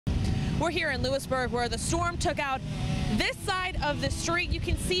We're here in Lewisburg where the storm took out this side of the street. You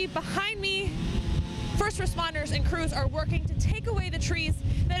can see behind me, first responders and crews are working to take away the trees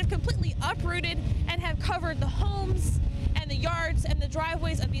that have completely uprooted and have covered the homes and the yards and the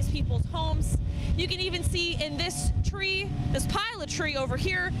driveways of these people's homes. You can even see in this tree, this pile of tree over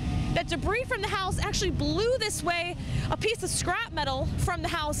here, that debris from the house actually blew this way. A piece of scrap metal from the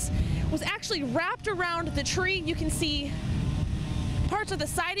house was actually wrapped around the tree. You can see parts of the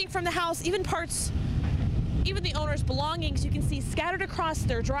siding from the house, even the owner's belongings, you can see scattered across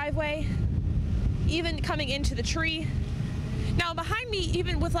their driveway, even coming into the tree. Now behind me,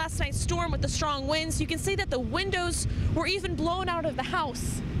 even with last night's storm with the strong winds, you can see that the windows were even blown out of the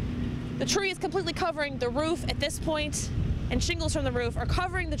house. The tree is completely covering the roof at this point, and shingles from the roof are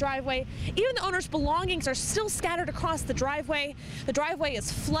covering the driveway. Even the owner's belongings are still scattered across the driveway. The driveway is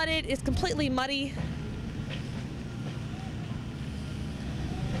flooded, it's completely muddy.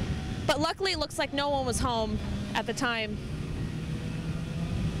 But luckily, it looks like no one was home at the time.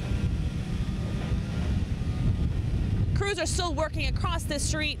 Crews are still working across this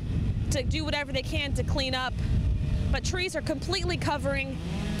street to do whatever they can to clean up, but trees are completely covering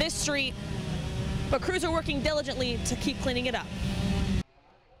this street, but crews are working diligently to keep cleaning it up.